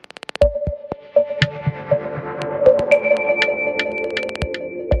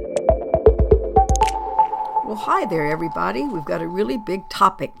hi there, everybody. We've got a really big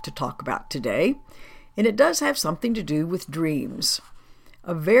topic to talk about today, and it does have something to do with dreams.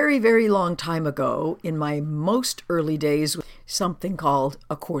 A very, very long time ago, in my most early days with something called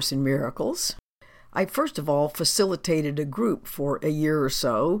A Course in Miracles, I first of all facilitated a group for a year or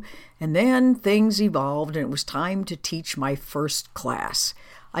so, and then things evolved and it was time to teach my first class.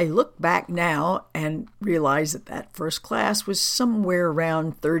 I look back now and realize that first class was somewhere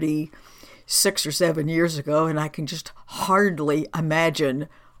around 36 or 7 years ago, and I can just hardly imagine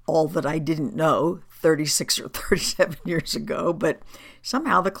all that I didn't know 36 or 37 years ago, but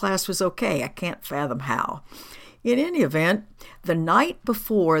somehow the class was okay. I can't fathom how. In any event, the night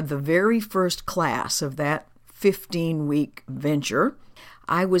before the very first class of that 15-week venture,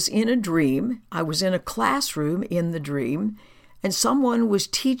 I was in a dream. I was in a classroom in the dream, and someone was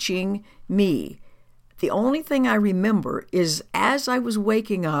teaching me. The only thing I remember is as I was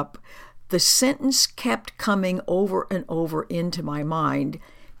waking up, the sentence kept coming over and over into my mind.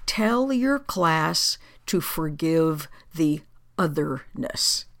 Tell your class to forgive the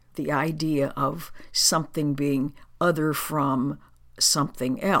otherness, the idea of something being other from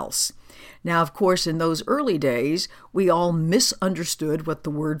something else. Now, of course, in those early days, we all misunderstood what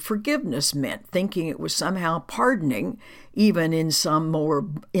the word forgiveness meant, thinking it was somehow pardoning, even in some more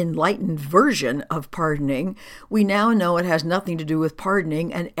enlightened version of pardoning. We now know it has nothing to do with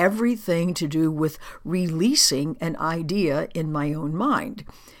pardoning and everything to do with releasing an idea in my own mind.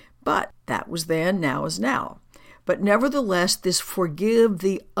 But that was then, now is now. But nevertheless, this forgive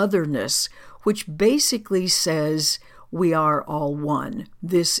the otherness, which basically says we are all one.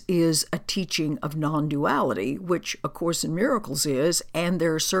 This is a teaching of non-duality, which A Course in Miracles is, and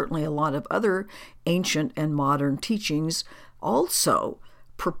there are certainly a lot of other ancient and modern teachings also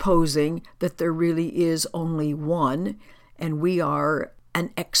proposing that there really is only one, and we are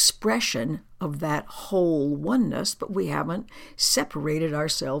an expression of that whole oneness, but we haven't separated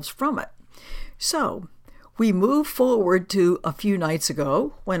ourselves from it. So, we move forward to a few nights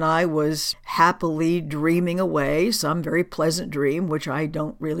ago when I was happily dreaming away, some very pleasant dream, which I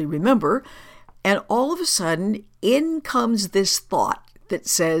don't really remember, and all of a sudden, in comes this thought that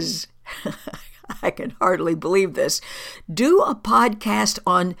says, I can hardly believe this, do a podcast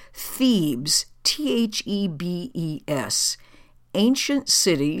on Thebes, Thebes, ancient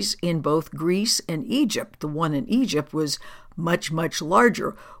cities in both Greece and Egypt. The one in Egypt was much, much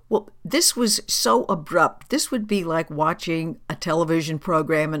larger. Well, this was so abrupt. This would be like watching a television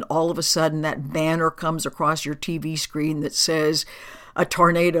program and all of a sudden that banner comes across your TV screen that says a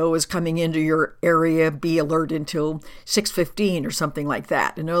tornado is coming into your area, be alert until 6:15 or something like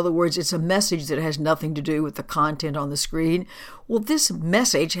that. In other words, it's a message that has nothing to do with the content on the screen. Well, this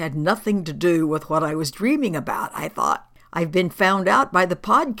message had nothing to do with what I was dreaming about, I thought. I've been found out by the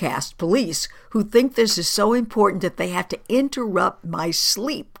podcast police who think this is so important that they have to interrupt my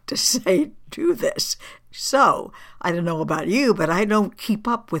sleep to say, do this. So, I don't know about you, but I don't keep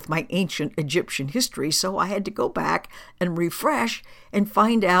up with my ancient Egyptian history, so I had to go back and refresh and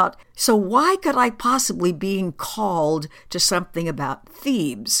find out, so why could I possibly be called to something about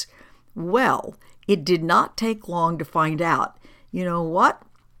Thebes? Well, it did not take long to find out. You know what?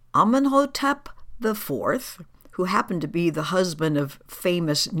 Amenhotep IV, who happened to be the husband of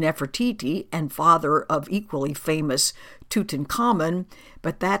famous Nefertiti and father of equally famous Tutankhamun,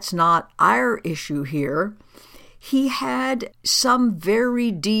 but that's not our issue here. He had some very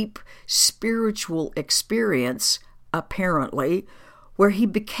deep spiritual experience, apparently, where he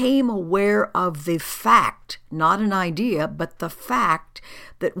became aware of the fact, not an idea, but the fact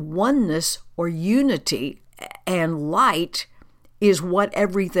that oneness or unity and light is what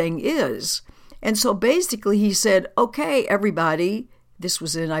everything is. And so basically he said, okay, everybody, this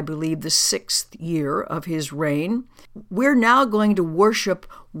was in, I believe, the 6th year of his reign, we're now going to worship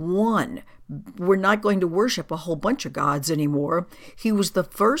one. We're not going to worship a whole bunch of gods anymore. He was the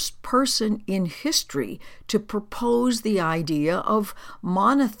first person in history to propose the idea of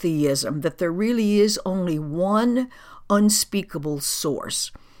monotheism, that there really is only one unspeakable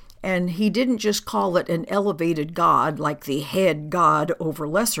source. And he didn't just call it an elevated God, like the head God over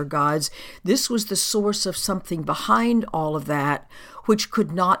lesser gods. This was the source of something behind all of that, which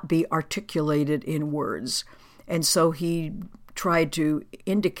could not be articulated in words. And so he tried to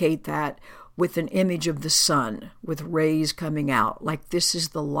indicate that with an image of the sun, with rays coming out, like this is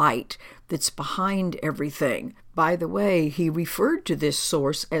the light that's behind everything. By the way, he referred to this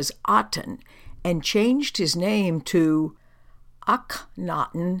source as Aten and changed his name to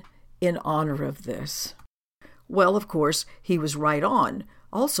Akhenaten in honor of this. Well, of course, he was right on.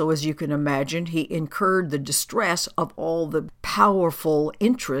 Also, as you can imagine, he incurred the distress of all the powerful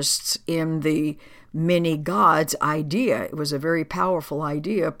interests in the many gods idea. It was a very powerful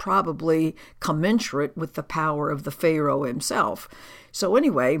idea, probably commensurate with the power of the Pharaoh himself. So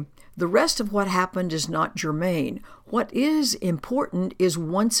anyway, the rest of what happened is not germane. What is important is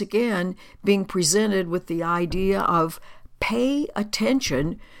once again being presented with the idea of pay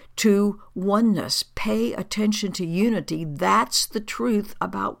attention to oneness, pay attention to unity. That's the truth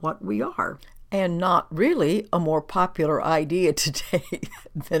about what we are. And not really a more popular idea today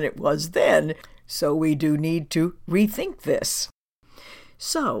than it was then. So we do need to rethink this.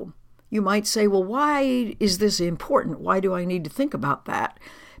 So you might say, well, why is this important? Why do I need to think about that?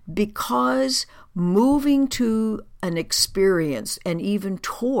 Because moving to an experience and even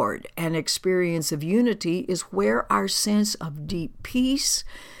toward an experience of unity is where our sense of deep peace,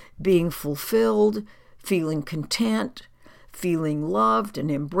 being fulfilled, feeling content, feeling loved and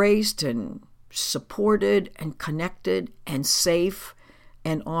embraced and supported and connected and safe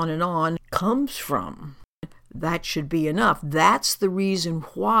and on comes from. That should be enough. That's the reason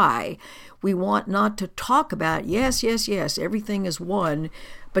why we want not to talk about, yes, everything is one,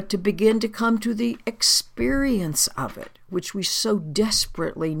 but to begin to come to the experience of it, which we so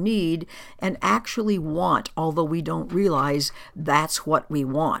desperately need and actually want, although we don't realize that's what we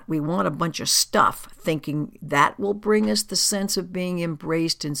want. We want a bunch of stuff, thinking that will bring us the sense of being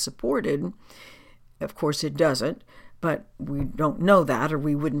embraced and supported. Of course, it doesn't, but we don't know that, or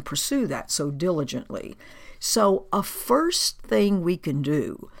we wouldn't pursue that so diligently. So a first thing we can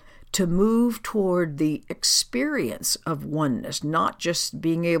do to move toward the experience of oneness, not just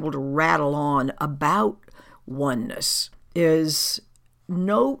being able to rattle on about oneness, is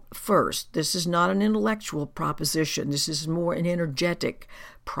note first, this is not an intellectual proposition, this is more an energetic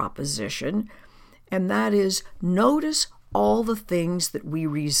proposition, and that is notice all the things that we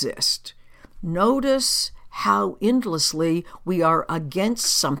resist. Notice how endlessly we are against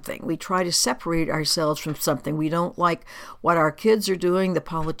something. We try to separate ourselves from something. We don't like what our kids are doing, the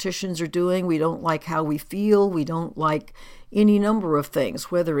politicians are doing. We don't like how we feel. We don't like any number of things,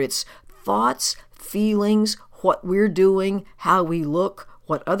 whether it's thoughts, feelings, what we're doing, how we look,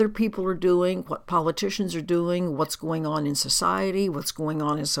 what other people are doing, what politicians are doing, what's going on in society, what's going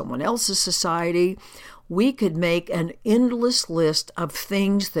on in someone else's society. We could make an endless list of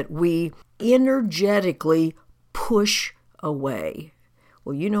things that we energetically push away.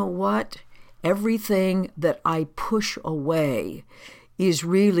 Well, you know what? Everything that I push away is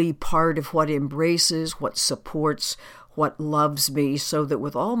really part of what embraces, what supports, what loves me, so that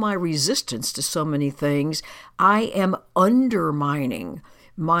with all my resistance to so many things, I am undermining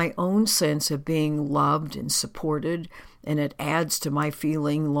my own sense of being loved and supported, and it adds to my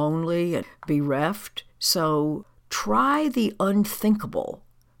feeling lonely and bereft. So try the unthinkable.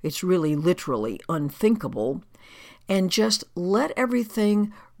 It's really literally unthinkable, and just let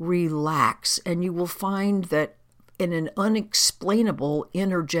everything relax, and you will find that in an unexplainable,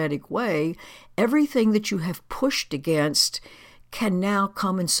 energetic way, everything that you have pushed against can now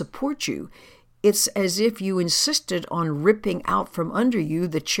come and support you. It's as if you insisted on ripping out from under you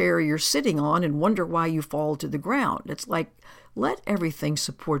the chair you're sitting on and wonder why you fall to the ground. It's like, let everything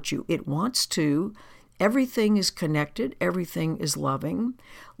support you. It wants to. Everything is connected. Everything is loving.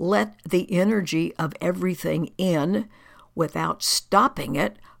 Let the energy of everything in without stopping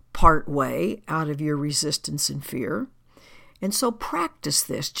it part way out of your resistance and fear. And so practice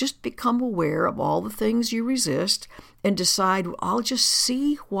this. Just become aware of all the things you resist and decide, I'll just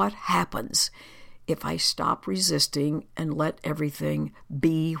see what happens if I stop resisting and let everything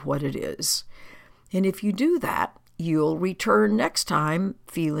be what it is. And if you do that, you'll return next time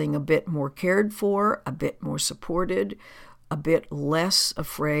feeling a bit more cared for, a bit more supported, a bit less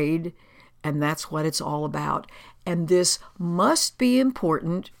afraid, and that's what it's all about. And this must be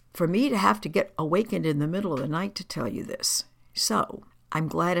important for me to have to get awakened in the middle of the night to tell you this. So, I'm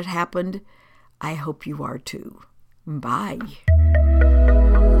glad it happened. I hope you are too. Bye.